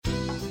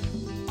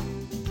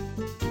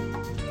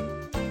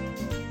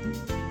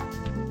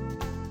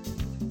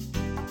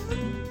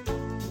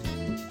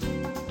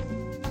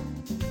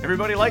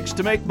Everybody likes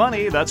to make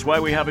money. That's why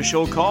we have a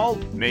show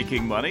called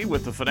Making Money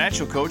with the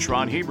financial coach,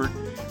 Ron Hebert,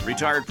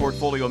 retired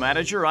portfolio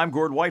manager. I'm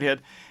Gord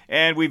Whitehead,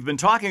 and we've been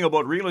talking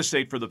about real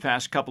estate for the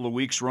past couple of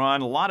weeks,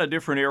 Ron. A lot of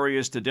different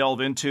areas to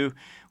delve into.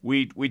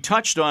 We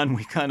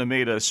kind of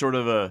made a sort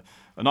of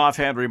an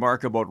offhand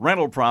remark about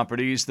rental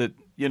properties that,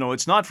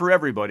 it's not for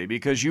everybody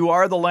because you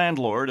are the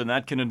landlord, and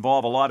that can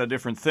involve a lot of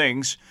different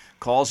things,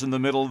 calls in the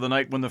middle of the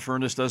night when the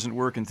furnace doesn't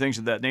work and things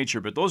of that nature.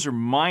 But those are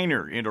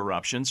minor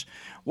interruptions.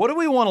 What do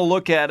we want to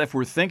look at if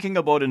we're thinking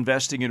about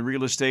investing in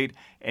real estate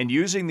and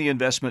using the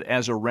investment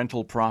as a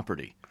rental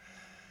property?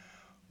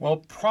 Well,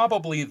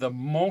 probably the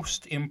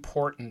most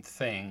important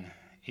thing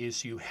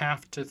is you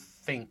have to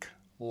think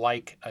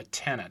like a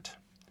tenant.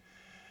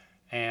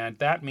 And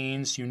that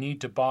means you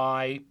need to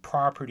buy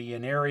property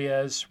in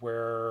areas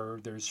where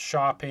there's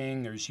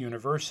shopping, there's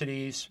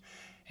universities,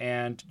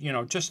 and,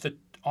 just an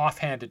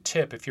offhanded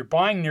tip, if you're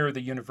buying near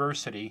the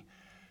university,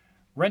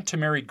 rent to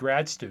married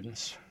grad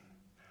students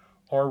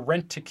or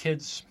rent to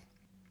kids,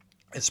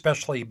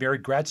 especially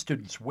married grad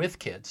students with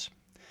kids,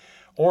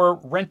 or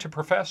rent to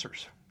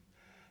professors.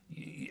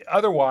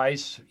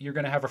 Otherwise, you're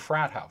going to have a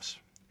frat house.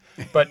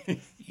 But,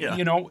 Yeah.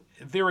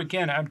 there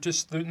again,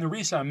 the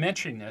reason I'm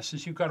mentioning this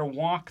is you've got to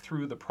walk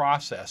through the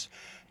process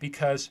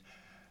because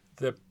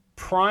the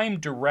prime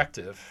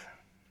directive,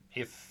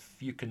 if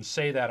you can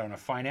say that on a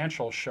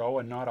financial show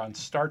and not on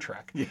Star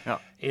Trek,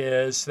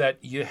 is that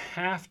you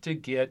have to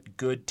get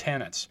good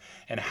tenants.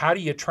 And how do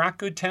you attract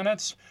good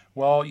tenants?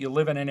 Well, you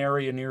live in an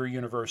area near a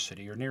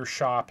university or near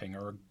shopping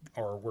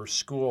or where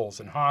schools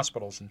and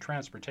hospitals and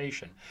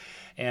transportation.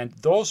 And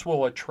those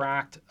will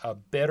attract a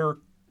better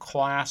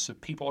class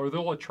of people, or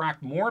they'll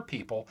attract more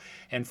people,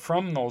 and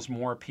from those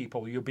more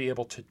people you'll be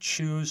able to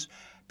choose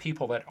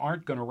people that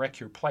aren't going to wreck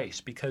your place.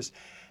 Because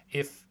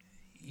if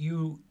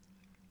you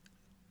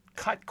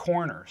cut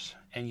corners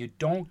and you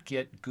don't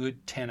get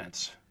good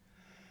tenants,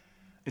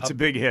 it's a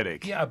big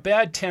headache. Yeah, a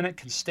bad tenant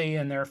can stay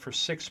in there for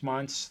 6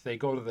 months. They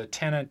go to the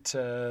tenant,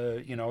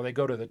 they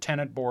go to the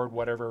tenant board,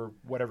 whatever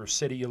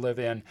city you live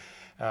in.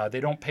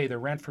 They don't pay the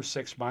rent for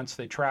 6 months.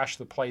 They trash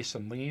the place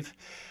and leave.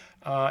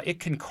 It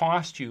can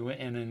cost you,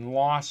 and in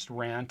lost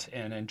rent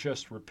and in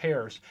just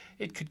repairs,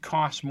 it could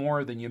cost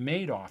more than you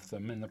made off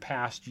them in the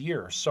past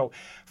year. So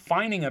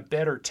finding a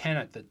better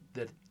tenant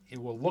that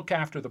it will look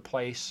after the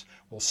place,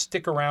 will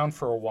stick around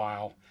for a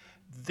while,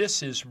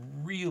 this is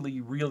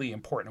really, really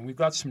important. We've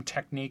got some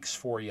techniques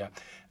for you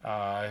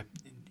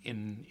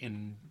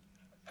in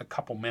a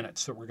couple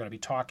minutes that we're going to be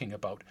talking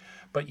about.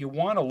 But you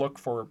want to look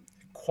for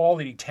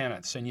quality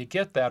tenants, and you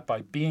get that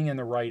by being in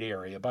the right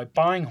area, by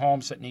buying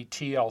homes that need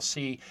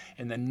TLC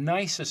in the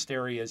nicest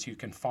areas you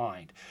can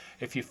find.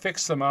 If you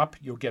fix them up,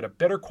 you'll get a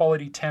better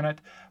quality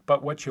tenant,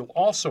 but what you'll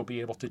also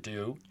be able to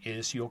do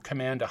is you'll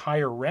command a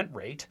higher rent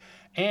rate,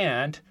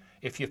 and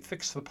if you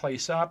fix the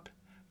place up,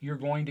 you're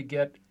going to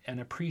get an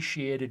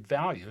appreciated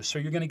value. So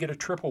you're going to get a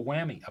triple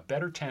whammy, a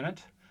better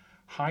tenant,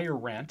 higher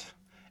rent,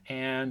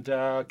 and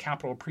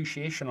capital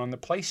appreciation on the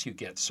place you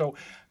get. So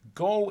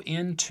go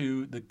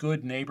into the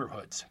good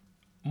neighborhoods.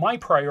 My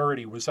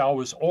priority was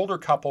always older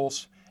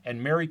couples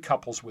and married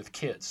couples with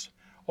kids.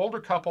 Older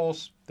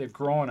couples, they've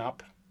grown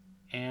up,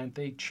 and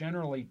they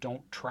generally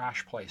don't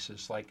trash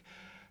places like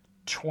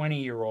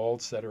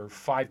 20-year-olds that are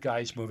 5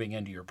 guys moving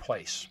into your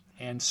place.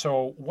 And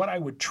so what I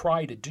would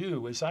try to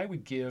do is I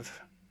would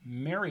give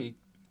married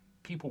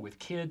people with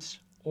kids,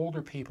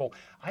 older people,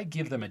 I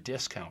give them a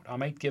discount. I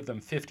might give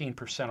them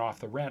 15% off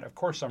the rent. Of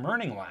course, I'm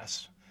earning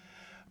less,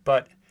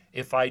 but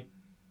if I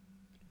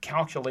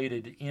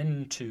calculated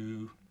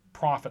into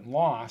profit and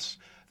loss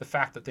the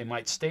fact that they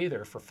might stay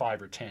there for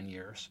 5 or 10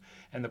 years,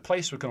 and the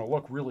place was going to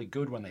look really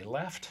good when they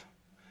left,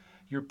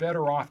 you're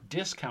better off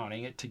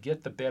discounting it to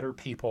get the better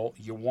people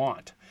you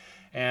want.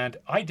 And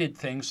I did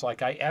things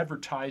like I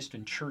advertised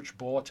in church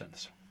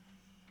bulletins.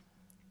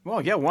 Well,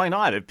 yeah, why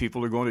not? If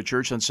people are going to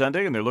church on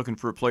Sunday and they're looking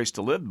for a place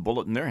to live,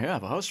 bulletin there,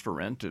 have a house for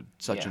rent at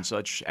such and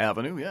such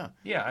avenue, yeah.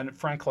 Yeah, and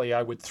frankly,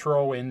 I would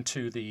throw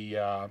into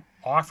the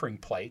offering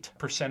plate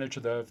percentage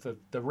of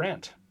the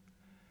rent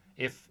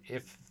if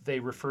they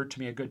referred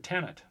to me a good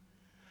tenant.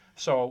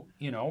 So,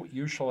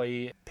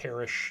 usually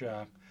parish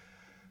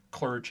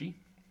clergy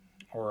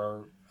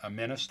or a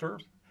minister,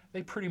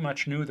 they pretty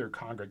much knew their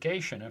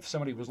congregation. If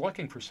somebody was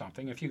looking for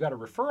something, if you got a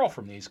referral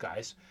from these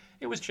guys,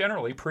 it was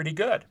generally pretty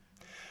good.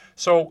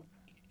 So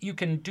you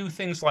can do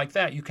things like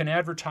that. You can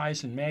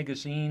advertise in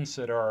magazines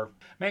that are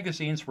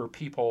magazines where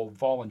people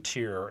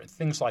volunteer,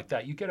 things like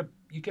that. You get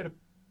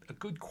a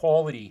good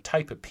quality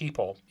type of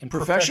people in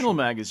professional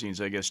magazines,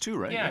 I guess, too,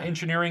 right? Yeah,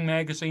 engineering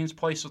magazines,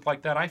 places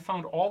like that. I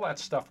found all that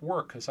stuff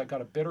work because I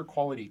got a better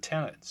quality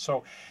tenant.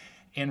 So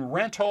in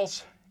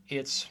rentals,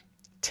 it's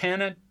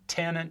tenant,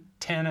 tenant,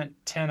 tenant,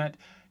 tenant.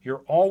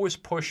 You're always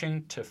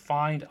pushing to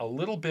find a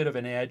little bit of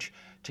an edge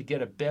to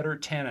get a better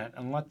tenant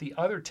and let the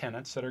other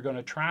tenants that are going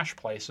to trash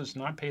places,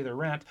 not pay their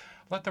rent,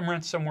 let them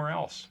rent somewhere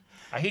else.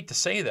 I hate to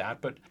say that,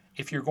 but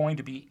if you're going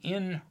to be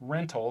in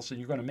rentals and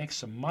you're going to make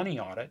some money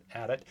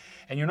at it,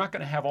 and you're not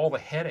going to have all the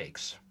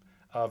headaches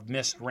of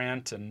missed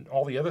rent and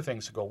all the other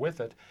things that go with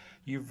it,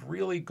 you've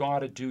really got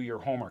to do your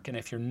homework. And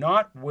if you're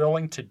not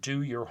willing to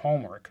do your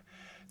homework,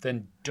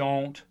 then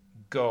don't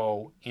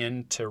go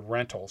into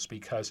rentals,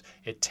 because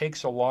it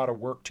takes a lot of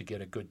work to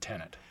get a good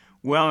tenant.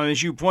 Well, and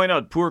as you point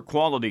out, poor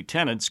quality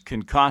tenants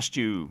can cost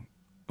you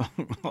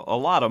a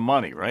lot of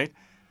money, right?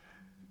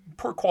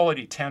 Poor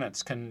quality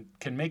tenants can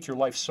make your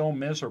life so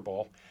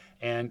miserable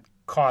and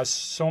cause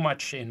so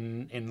much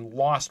in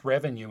lost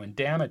revenue and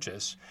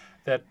damages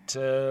that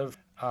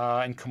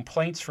and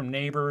complaints from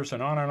neighbors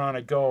and on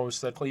it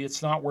goes, that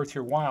it's not worth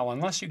your while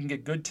unless you can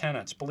get good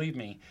tenants. Believe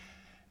me,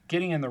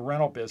 getting in the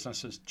rental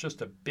business is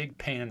just a big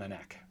pain in the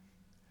neck.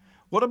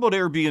 What about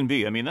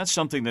Airbnb? I mean, that's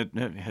something that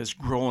has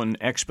grown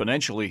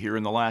exponentially here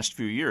in the last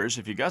few years.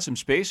 If you got some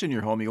space in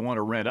your home you want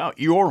to rent out,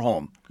 your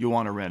home you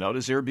want to rent out,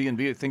 is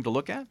Airbnb a thing to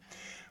look at?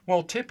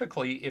 Well,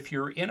 typically, if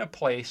you're in a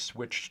place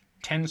which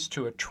tends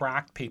to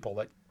attract people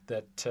that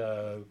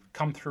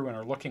come through and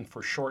are looking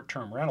for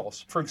short-term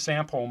rentals. For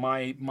example,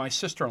 my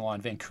sister-in-law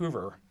in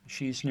Vancouver,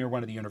 she's near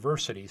one of the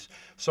universities.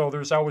 So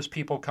there's always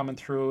people coming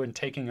through and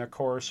taking a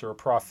course, or a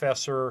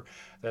professor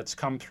that's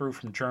come through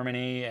from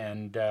Germany,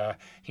 and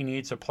he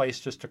needs a place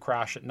just to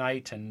crash at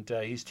night, and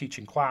he's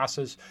teaching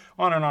classes.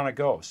 On and on it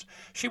goes.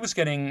 She was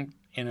getting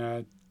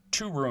in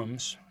 2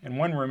 rooms. In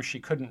one room she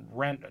couldn't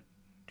rent it.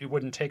 It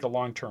wouldn't take a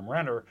long-term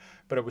renter,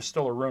 but it was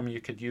still a room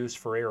you could use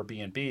for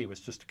Airbnb. It was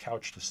just a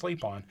couch to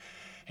sleep on.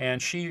 And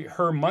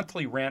her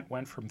monthly rent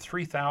went from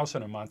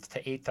 $3,000 a month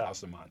to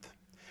 $8,000 a month.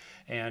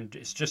 And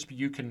it's just,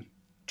 you can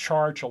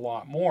charge a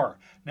lot more.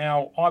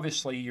 Now,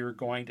 obviously, you're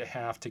going to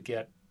have to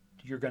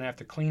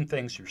clean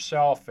things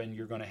yourself, and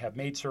you're going to have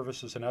maid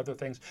services and other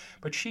things.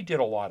 But she did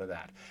a lot of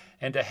that.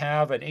 And to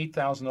have an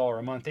 $8,000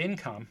 a month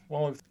income,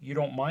 well, if you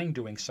don't mind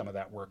doing some of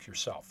that work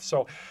yourself.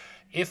 So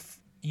if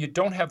you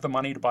don't have the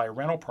money to buy a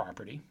rental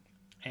property,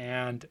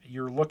 and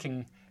you're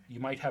looking,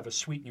 you might have a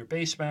suite in your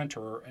basement,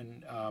 or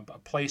a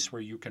place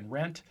where you can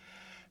rent.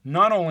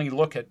 Not only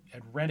look at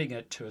renting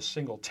it to a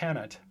single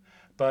tenant,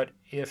 but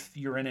if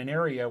you're in an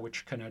area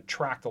which can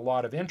attract a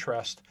lot of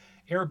interest,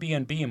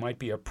 Airbnb might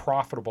be a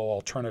profitable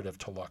alternative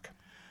to look.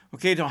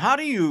 Okay, so how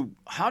do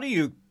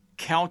you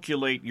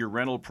calculate your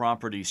rental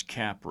property's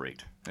cap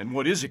rate? And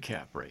what is a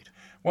cap rate?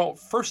 Well,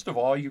 first of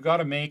all, you got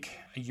to make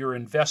your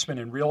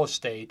investment in real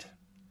estate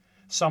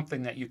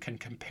something that you can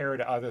compare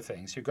to other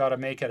things. You've got to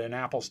make it an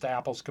apples to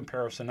apples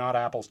comparison, not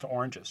apples to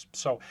oranges.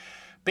 So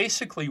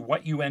basically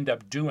what you end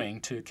up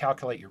doing to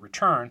calculate your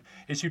return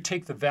is you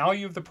take the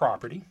value of the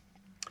property,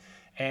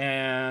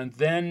 and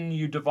then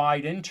you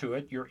divide into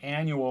it your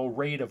annual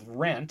rate of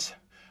rent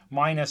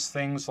minus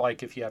things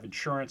like if you have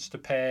insurance to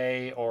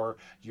pay or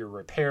your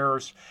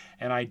repairs.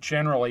 And I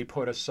generally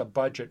put a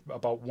sub-budget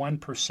about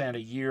 1%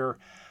 a year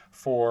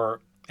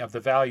of the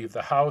value of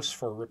the house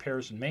for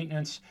repairs and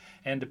maintenance,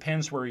 and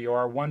depends where you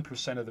are,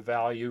 1% of the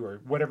value, or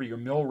whatever your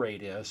mill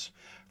rate is,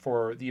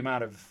 for the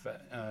amount of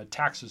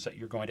taxes that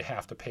you're going to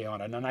have to pay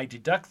on it. And I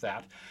deduct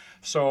that.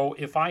 So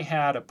if I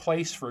had a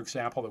place, for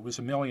example, that was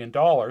 $1 million,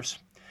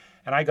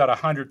 and I got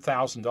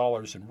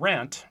 $100,000 in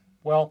rent,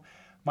 well,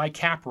 my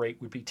cap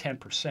rate would be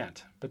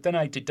 10%. But then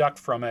I deduct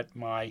from it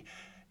my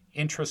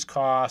interest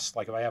costs,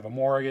 like if I have a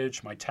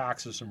mortgage, my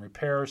taxes and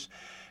repairs.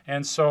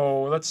 And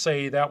so let's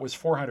say that was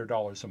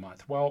 $400 a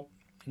month. Well,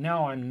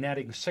 now I'm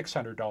netting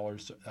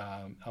 $600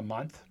 a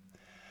month.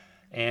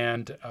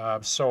 And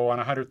so on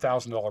a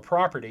 $100,000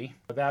 property,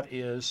 that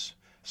is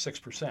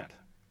 6%,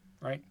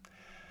 right?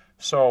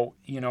 So,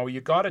 you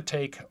got to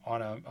take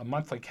on a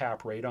monthly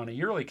cap rate, on a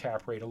yearly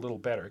cap rate, a little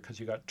better, because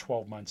you got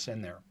 12 months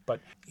in there. But,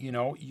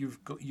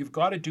 you've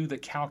got to do the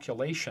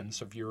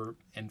calculations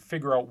and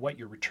figure out what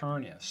your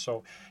return is.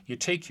 So you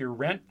take your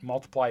rent,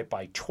 multiply it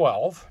by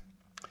 12,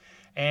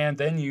 and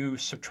then you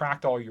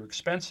subtract all your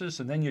expenses,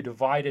 and then you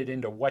divide it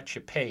into what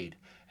you paid.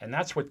 And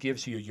that's what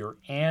gives you your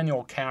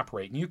annual cap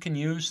rate. And you can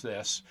use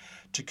this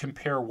to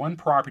compare one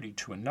property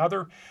to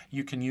another.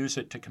 You can use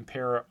it to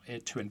compare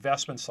it to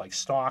investments like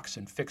stocks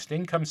and fixed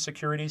income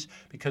securities,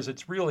 because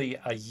it's really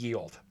a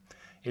yield.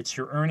 It's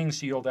your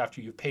earnings yield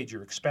after you've paid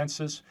your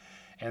expenses.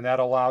 And that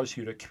allows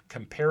you to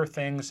compare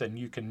things, and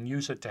you can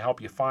use it to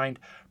help you find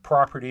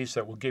properties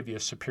that will give you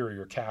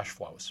superior cash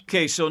flows.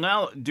 Okay, so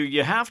now do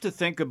you have to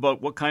think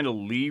about what kind of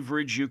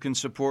leverage you can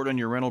support on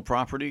your rental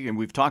property? And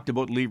we've talked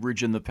about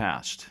leverage in the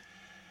past.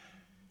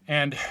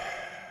 And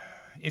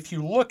if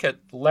you look at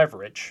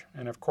leverage,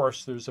 and of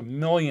course there's a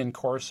million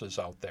courses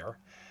out there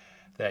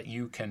that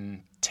you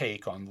can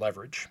take on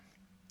leverage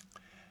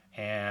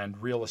and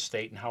real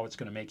estate and how it's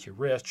going to make you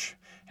rich.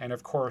 And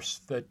of course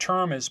the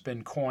term has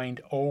been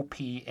coined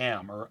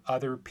OPM, or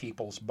other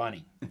people's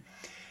money.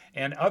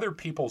 And other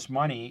people's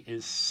money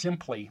is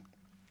simply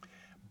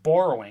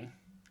borrowing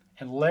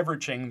and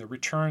leveraging the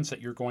returns that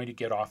you're going to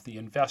get off the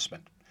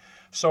investment.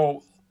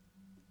 So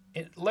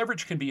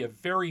leverage can be a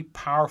very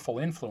powerful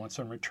influence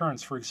on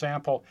returns. For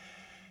example,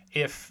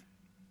 if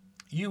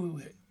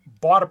you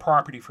bought a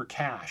property for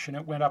cash and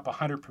it went up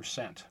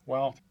 100%,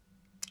 well,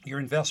 your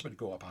investment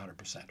would go up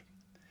 100%.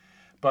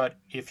 But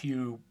if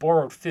you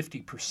borrowed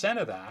 50%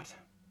 of that,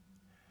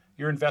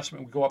 your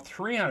investment would go up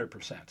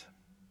 300%.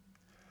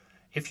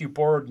 If you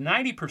borrowed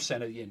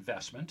 90% of the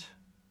investment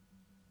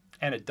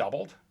and it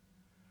doubled,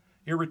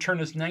 your return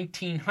is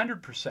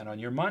 1,900% on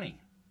your money.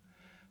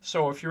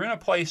 So if you're in a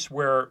place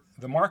where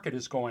the market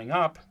is going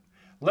up,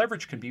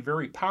 leverage can be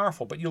very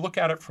powerful, but you look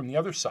at it from the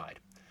other side.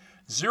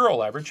 Zero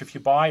leverage, if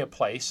you buy a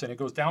place and it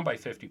goes down by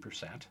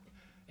 50%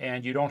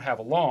 and you don't have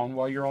a loan,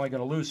 well, you're only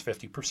going to lose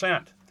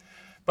 50%.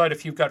 But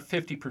if you've got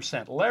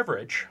 50%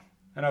 leverage,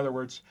 in other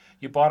words,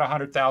 you bought a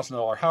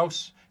 $100,000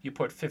 house, you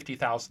put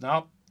 $50,000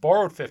 out,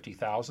 borrowed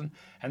 $50,000,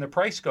 and the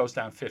price goes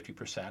down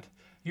 50%,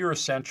 you're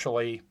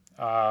essentially,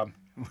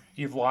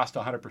 you've lost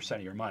 100%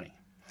 of your money.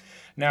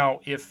 Now,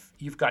 if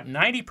you've got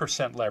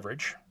 90%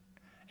 leverage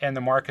and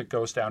the market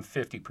goes down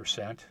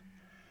 50%,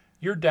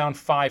 you're down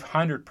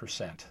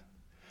 500%.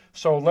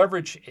 So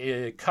leverage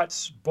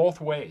cuts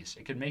both ways.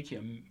 It can make you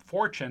a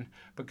fortune,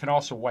 but can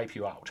also wipe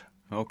you out.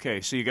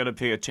 Okay, so you got to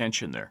pay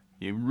attention there.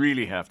 You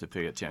really have to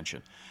pay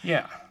attention.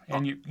 Yeah,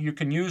 and you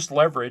can use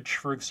leverage.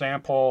 For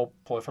example,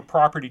 if a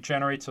property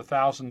generates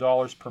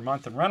 $1,000 per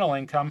month in rental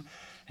income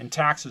and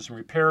taxes and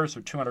repairs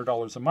are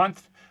 $200 a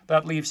month,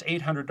 that leaves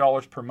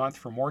 $800 per month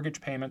for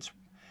mortgage payments.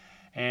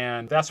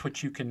 And that's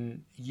what you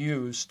can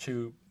use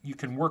to, you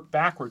can work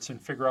backwards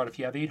and figure out if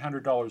you have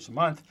 $800 a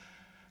month,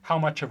 how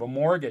much of a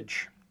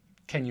mortgage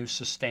can you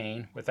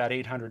sustain with that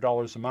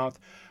 $800 a month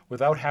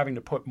without having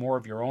to put more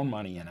of your own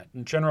money in it.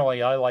 And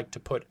generally, I like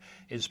to put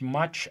as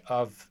much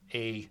of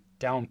a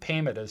down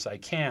payment as I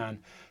can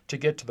to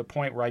get to the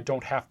point where I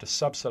don't have to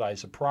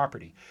subsidize a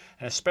property.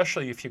 And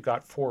especially if you've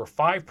got 4 or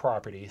 5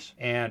 properties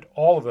and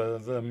all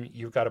of them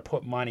you've got to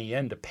put money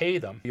in to pay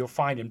them, you'll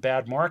find in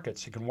bad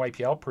markets it can wipe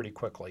you out pretty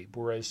quickly.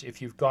 Whereas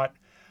if you've got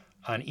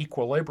an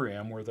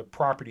equilibrium where the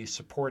property is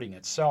supporting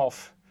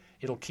itself,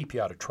 it'll keep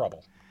you out of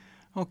trouble.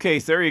 Okay,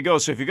 there you go.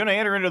 So if you're going to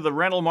enter into the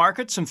rental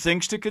market, some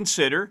things to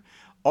consider.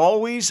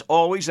 Always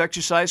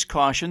exercise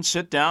caution.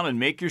 Sit down and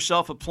make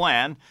yourself a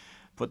plan.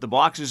 Put the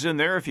boxes in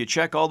there. If you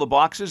check all the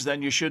boxes,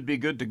 then you should be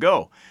good to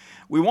go.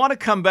 We want to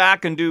come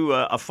back and do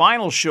a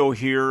final show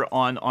here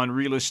on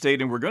real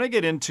estate, and we're going to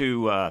get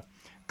into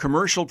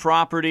commercial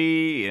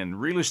property and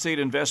real estate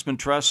investment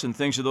trusts and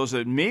things of those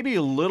that may be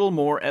a little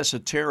more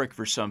esoteric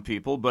for some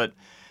people, but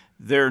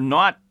they're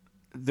not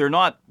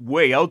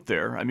way out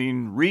there. I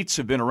mean, REITs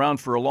have been around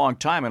for a long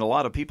time, and a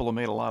lot of people have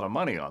made a lot of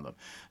money on them.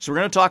 So we're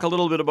going to talk a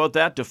little bit about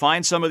that,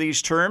 define some of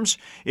these terms.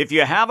 If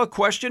you have a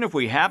question, if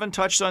we haven't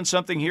touched on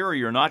something here or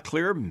you're not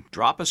clear,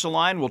 drop us a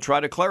line. We'll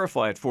try to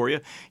clarify it for you.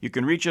 You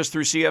can reach us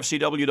through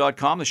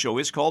cfcw.com. The show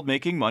is called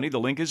Making Money. The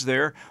link is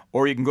there.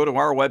 Or you can go to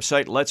our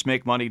website,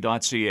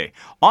 letsmakemoney.ca.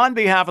 On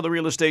behalf of the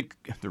real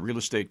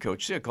estate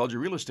coach, see, I called you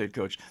real estate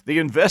coach, the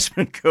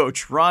investment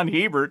coach, Ron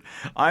Hebert,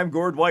 I'm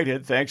Gord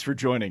Whitehead. Thanks for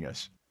joining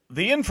us.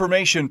 The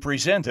information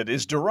presented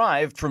is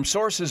derived from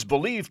sources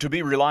believed to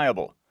be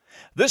reliable.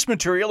 This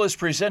material is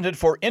presented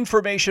for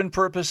information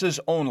purposes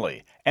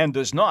only and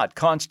does not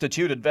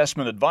constitute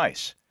investment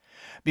advice.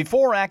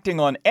 Before acting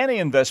on any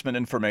investment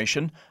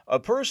information, a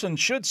person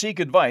should seek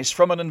advice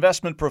from an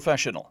investment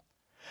professional.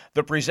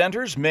 The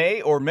presenters may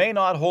or may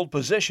not hold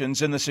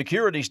positions in the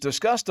securities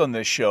discussed on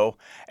this show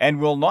and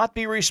will not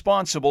be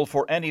responsible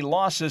for any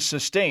losses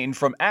sustained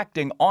from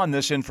acting on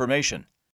this information.